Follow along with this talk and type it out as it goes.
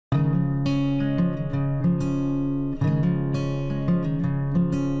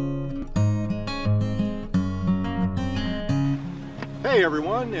Hey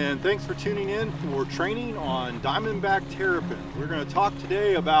everyone, and thanks for tuning in for training on Diamondback Terrapin. We're going to talk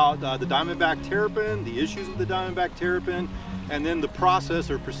today about the Diamondback Terrapin, the issues with the Diamondback Terrapin, and then the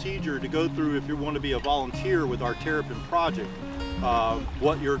process or procedure to go through if you want to be a volunteer with our Terrapin project,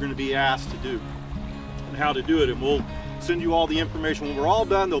 what you're going to be asked to do and how to do it. And we'll send you all the information. When we're all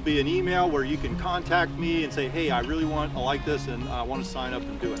done, there'll be an email where you can contact me and say, hey, I like this and I want to sign up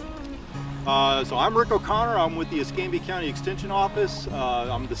and do it. So I'm Rick O'Connor. I'm with the Escambia County Extension Office.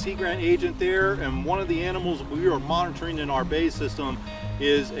 I'm the Sea Grant agent there, and one of the animals we are monitoring in our bay system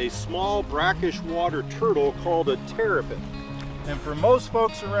is a small brackish water turtle called a terrapin. And for most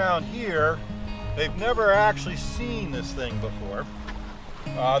folks around here, they've never actually seen this thing before.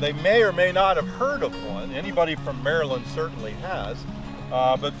 They may or may not have heard of one. Anybody from Maryland certainly has.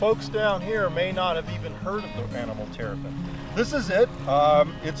 But folks down here may not have even heard of the animal terrapin. This is it.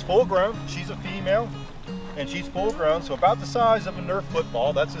 It's full grown. She's a female and she's full grown, so about the size of a Nerf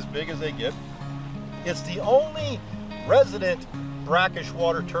football. That's as big as they get. It's the only resident brackish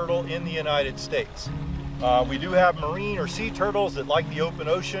water turtle in the United States. We do have marine or sea turtles that like the open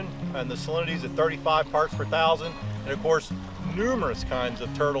ocean, and the salinity's at 35 parts per thousand, and of course numerous kinds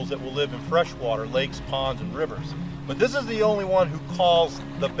of turtles that will live in freshwater lakes, ponds, and rivers. But this is the only one who calls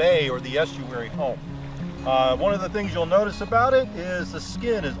the bay or the estuary home. One of the things you'll notice about it is the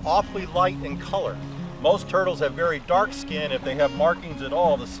skin is awfully light in color. Most turtles have very dark skin. If they have markings at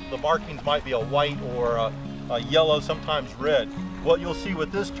all, the markings might be a white or a yellow, sometimes red. What you'll see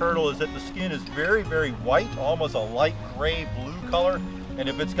with this turtle is that the skin is very, very white, almost a light gray blue color. And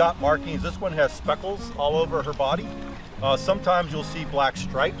if it's got markings, this one has speckles all over her body. Sometimes you'll see black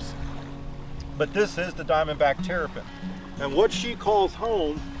stripes. But this is the Diamondback Terrapin. And what she calls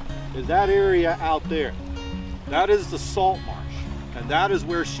home is that area out there. That is the salt marsh, and that is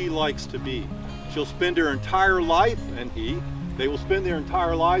where she likes to be. She'll spend her entire life, and they will spend their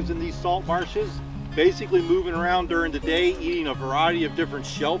entire lives in these salt marshes, basically moving around during the day, eating a variety of different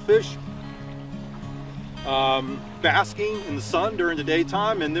shellfish, basking in the sun during the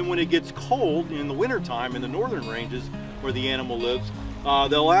daytime, and then when it gets cold in the wintertime in the northern ranges where the animal lives,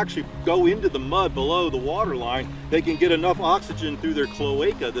 they'll actually go into the mud below the water line. They can get enough oxygen through their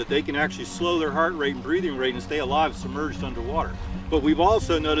cloaca that they can actually slow their heart rate and breathing rate and stay alive submerged underwater. But we've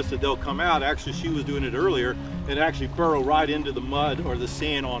also noticed that they'll come out, actually she was doing it earlier, and actually burrow right into the mud or the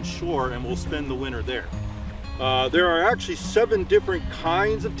sand on shore, and will spend the winter there. There are actually 7 different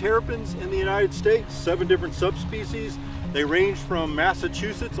kinds of terrapins in the United States, 7 different subspecies. They range from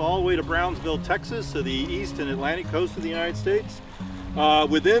Massachusetts all the way to Brownsville, Texas, to the east and Atlantic coast of the United States.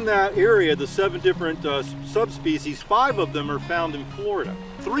 Within that area, the 7 different subspecies, 5 of them are found in Florida.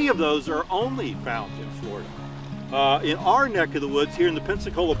 3 of those are only found in Florida. In our neck of the woods here in the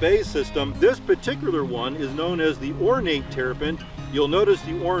Pensacola Bay system, this particular one is known as the ornate terrapin. You'll notice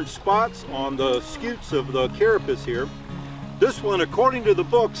the orange spots on the scutes of the carapace here. This one, according to the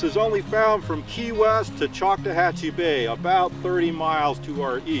books, is only found from Key West to Choctawhatchee Bay, about 30 miles to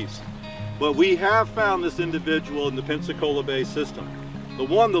our east. But we have found this individual in the Pensacola Bay system. The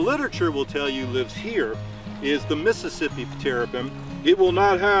one the literature will tell you lives here is the Mississippi terrapin. It will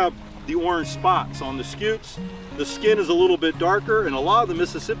not have the orange spots on the scutes. The skin is a little bit darker, and a lot of the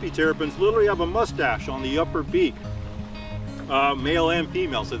Mississippi terrapins literally have a mustache on the upper beak, male and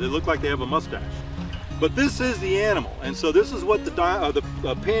female, so they look like they have a mustache. But this is the animal, and so this is what the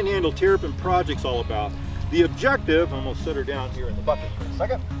Panhandle Terrapin Project's all about. The objective, I'm going to set her down here in the bucket for a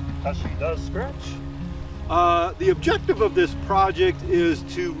second, as she does scratch. The objective of this project is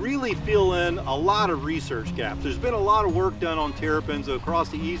to really fill in a lot of research gaps. There's been a lot of work done on terrapins across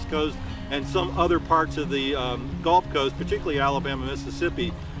the East Coast and some other parts of the Gulf Coast, particularly Alabama,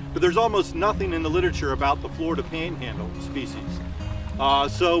 Mississippi, but there's almost nothing in the literature about the Florida Panhandle species.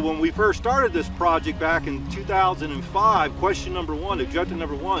 So when we first started this project back in 2005, question number 1, objective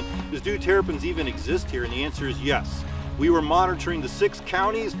number 1, is do terrapins even exist here? And the answer is yes. We were monitoring the 6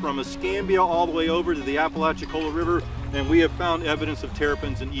 counties from Escambia all the way over to the Apalachicola River, and we have found evidence of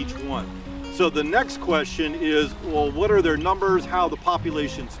terrapins in each one. So the next question is, well, what are their numbers? How the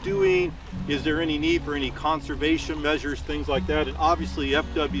population's doing? Is there any need for any conservation measures, things like that? And obviously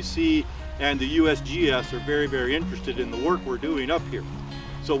FWC and the USGS are very, very interested in the work we're doing up here.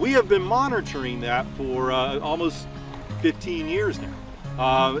 So we have been monitoring that for almost 15 years now.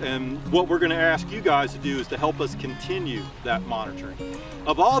 And what we're going to ask you guys to do is to help us continue that monitoring.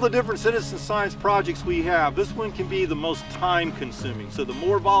 Of all the different citizen science projects we have, this one can be the most time consuming. So the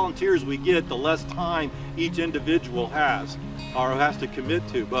more volunteers we get, the less time each individual has or has to commit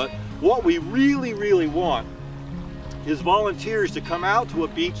to. But what we really, really want is volunteers to come out to a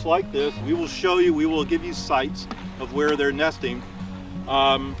beach like this. We will show you, we will give you sites of where they're nesting.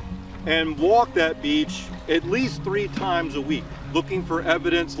 and walk that beach at least 3 times a week, looking for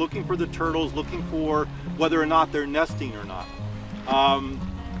evidence, looking for the turtles, looking for whether or not they're nesting or not.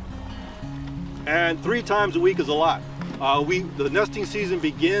 And 3 times a week is a lot. The nesting season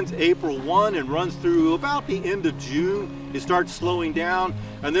begins April 1 and runs through about the end of June. It starts slowing down,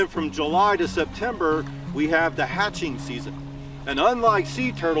 and then from July to September we have the hatching season. And unlike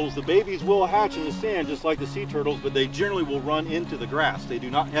sea turtles, the babies will hatch in the sand just like the sea turtles, but they generally will run into the grass. They do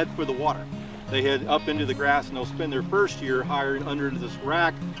not head for the water. They head up into the grass, and they'll spend their first year higher under this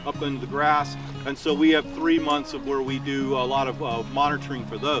rack up into the grass. And so we have 3 months of where we do a lot of monitoring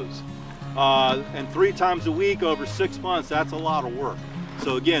for those. And 3 times a week over 6 months, that's a lot of work.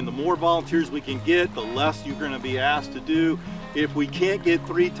 So again, the more volunteers we can get, the less you're going to be asked to do. If we can't get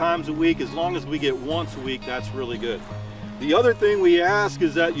 3 times a week, as long as we get once a week, that's really good. The other thing we ask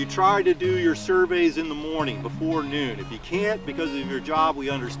is that you try to do your surveys in the morning before noon. If you can't because of your job, we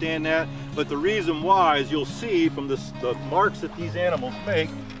understand that. But the reason why is you'll see from the marks that these animals make.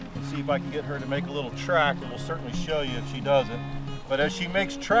 Let's see if I can get her to make a little track, and we'll certainly show you if she doesn't. But as she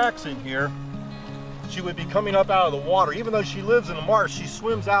makes tracks in here, she would be coming up out of the water. Even though she lives in a marsh, she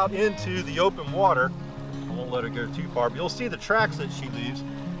swims out into the open water. I won't let her go too far, but you'll see the tracks that she leaves.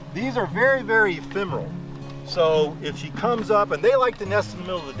 These are very, very ephemeral. So if she comes up, and they like to nest in the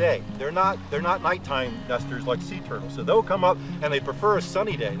middle of the day. They're not nighttime nesters like sea turtles. So they'll come up and they prefer a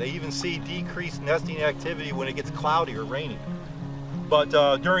sunny day. They even see decreased nesting activity when it gets cloudy or rainy. But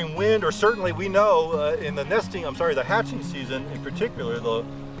during wind, or certainly we know in the the hatching season in particular,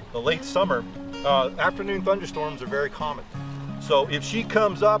 the late summer, afternoon thunderstorms are very common. So if she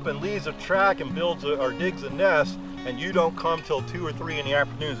comes up and leaves a track and builds or digs a nest, and you don't come till 2 or 3 in the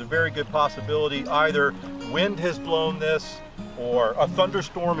afternoon, it's a very good possibility either wind has blown this, or a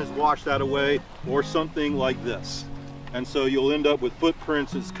thunderstorm has washed that away, or something like this. And so you'll end up with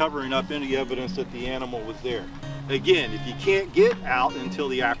footprints that's covering up any evidence that the animal was there. Again, if you can't get out until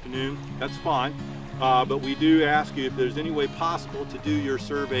the afternoon, that's fine. But we do ask you if there's any way possible to do your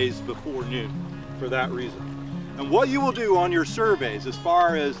surveys before noon for that reason. And what you will do on your surveys, as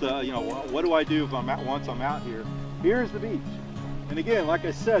far as what do I do if once I'm out here? Here's the beach. And again, like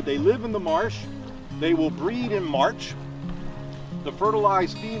I said, they live in the marsh. They will breed in March. The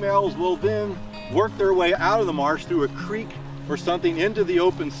fertilized females will then work their way out of the marsh through a creek or something into the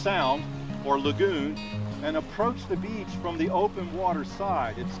open sound or lagoon and approach the beach from the open water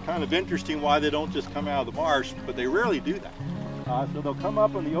side. It's kind of interesting why they don't just come out of the marsh, but they rarely do that. So they'll come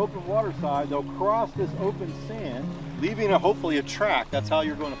up on the open water side, they'll cross this open sand, leaving hopefully a track. That's how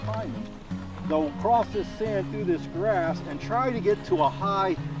you're going to find them. They'll cross this sand through this grass and try to get to a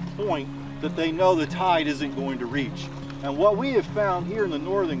high point that they know the tide isn't going to reach. And what we have found here in the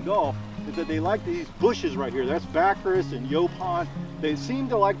Northern Gulf is that they like these bushes right here. That's Baccharis and Yopon. They seem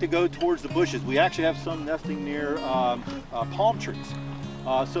to like to go towards the bushes. We actually have some nesting near palm trees.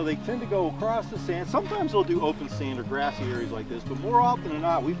 So they tend to go across the sand. Sometimes they'll do open sand or grassy areas like this, but more often than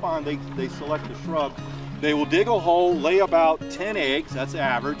not, we find they select a shrub. They will dig a hole, lay about 10 eggs, that's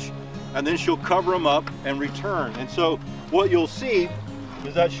average, and then she'll cover them up and return. And so what you'll see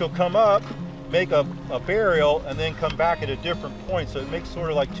is that she'll come up, make a burial, and then come back at a different point. So it makes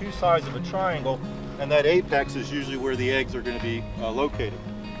sort of like 2 sides of a triangle, and that apex is usually where the eggs are going to be located.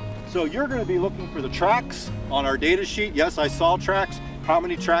 So you're going to be looking for the tracks on our data sheet. Yes, I saw tracks. How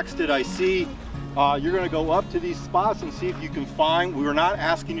many tracks did I see? You're going to go up to these spots and see if you can find. We're not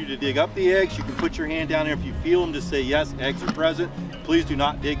asking you to dig up the eggs. You can put your hand down there if you feel them to say yes, eggs are present. Please do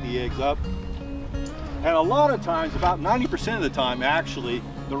not dig the eggs up. And a lot of times, about 90% of the time actually,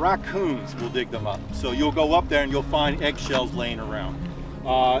 the raccoons will dig them up. So you'll go up there and you'll find eggshells laying around.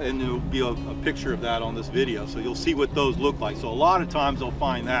 And there'll be a picture of that on this video. So you'll see what those look like. So a lot of times they'll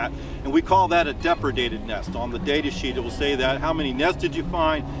find that. And we call that a depredated nest. On the data sheet it will say that how many nests did you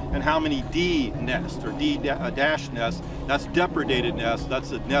find and how many D nests or D dash nests. That's depredated nests.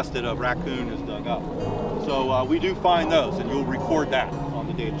 That's a nest that a raccoon has dug up. So we do find those, and you'll record that on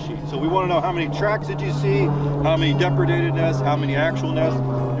the data sheet. So we want to know how many tracks did you see, how many depredated nests, how many actual nests.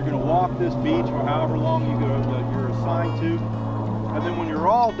 You're going to walk this beach for however long you're assigned to. And then when you're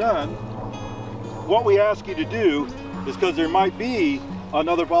all done, what we ask you to do is, because there might be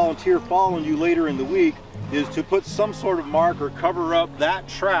another volunteer following you later in the week, is to put some sort of mark or cover up that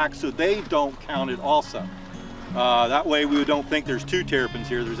track so they don't count it also. That way we don't think there's 2 terrapins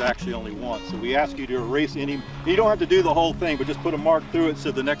here, there's actually only 1. So we ask you to erase any, you don't have to do the whole thing, but just put a mark through it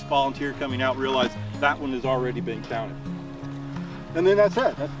so the next volunteer coming out realize that one has already been counted. And then that's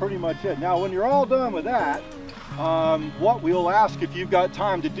it, that's pretty much it. Now when you're all done with that, what we'll ask if you've got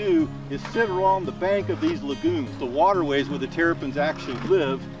time to do is sit along the bank of these lagoons, the waterways where the terrapins actually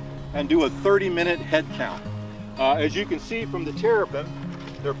live, and do a 30-minute head count. As you can see from the terrapin,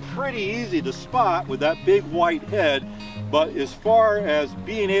 they're pretty easy to spot with that big white head, but as far as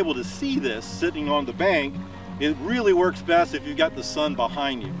being able to see this sitting on the bank, it really works best if you've got the sun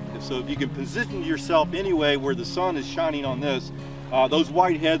behind you. So if you can position yourself anyway where the sun is shining on this, those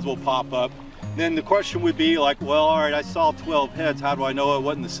white heads will pop up. Then the question would be like, well, all right, I saw 12 heads. How do I know it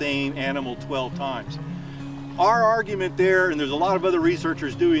wasn't the same animal 12 times? Our argument there, and there's a lot of other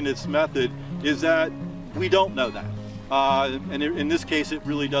researchers doing this method, is that we don't know that. And in this case, it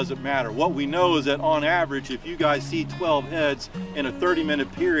really doesn't matter. What we know is that on average, if you guys see 12 heads in a 30-minute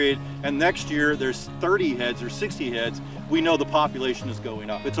period, and next year there's 30 heads or 60 heads, we know the population is going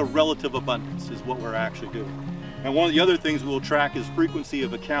up. It's a relative abundance is what we're actually doing. And one of the other things we'll track is frequency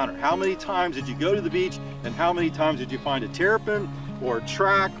of encounter. How many times did you go to the beach, and how many times did you find a terrapin or a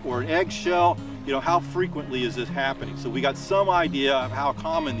track or an eggshell? You know, how frequently is this happening? So we got some idea of how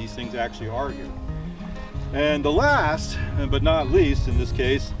common these things actually are here. And the last, but not least in this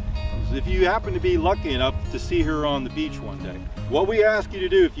case, is if you happen to be lucky enough to see her on the beach one day. What we ask you to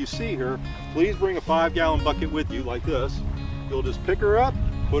do if you see her, please bring a 5-gallon bucket with you like this. You'll just pick her up,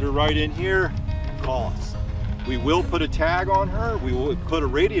 put her right in here, and call us. We will put a tag on her. We will put a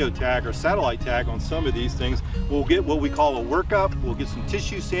radio tag or satellite tag on some of these things. We'll get what we call a workup. We'll get some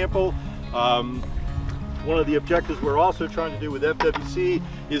tissue sample. One of the objectives we're also trying to do with FWC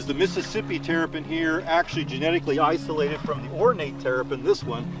is the Mississippi terrapin here actually genetically isolated from the ornate terrapin, this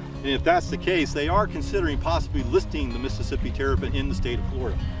one. And if that's the case, they are considering possibly listing the Mississippi terrapin in the state of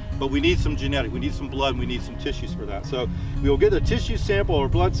Florida. But we need some genetic, we need some blood, and we need some tissues for that. So we'll get a tissue sample or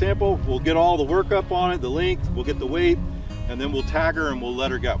blood sample, we'll get all the workup on it, the length, we'll get the weight, and then we'll tag her and we'll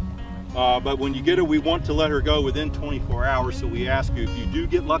let her go. But when you get her, we want to let her go within 24 hours. So we ask you, if you do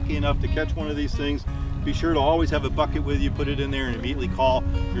get lucky enough to catch one of these things, be sure to always have a bucket with you, put it in there, and immediately call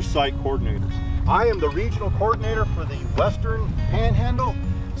your site coordinators. I am the regional coordinator for the Western Panhandle.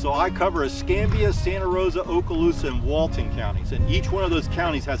 So I cover Escambia, Santa Rosa, Okaloosa, and Walton counties, and each one of those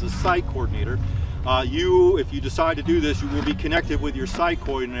counties has a site coordinator. If you decide to do this, you will be connected with your site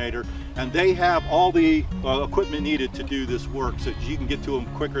coordinator, and they have all the equipment needed to do this work, so that you can get to them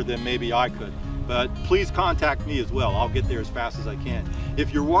quicker than maybe I could. But please contact me as well. I'll get there as fast as I can.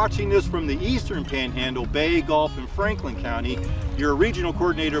 If you're watching this from the Eastern Panhandle, Bay, Gulf, and Franklin County, your regional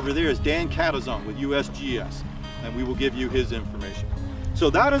coordinator over there is Dan Catazon with USGS, and we will give you his information. So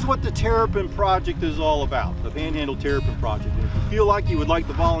that is what the Terrapin Project is all about, the Panhandle Terrapin Project. And if you feel like you would like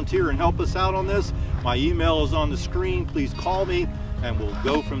to volunteer and help us out on this, my email is on the screen. Please call me and we'll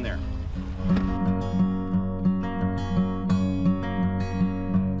go from there.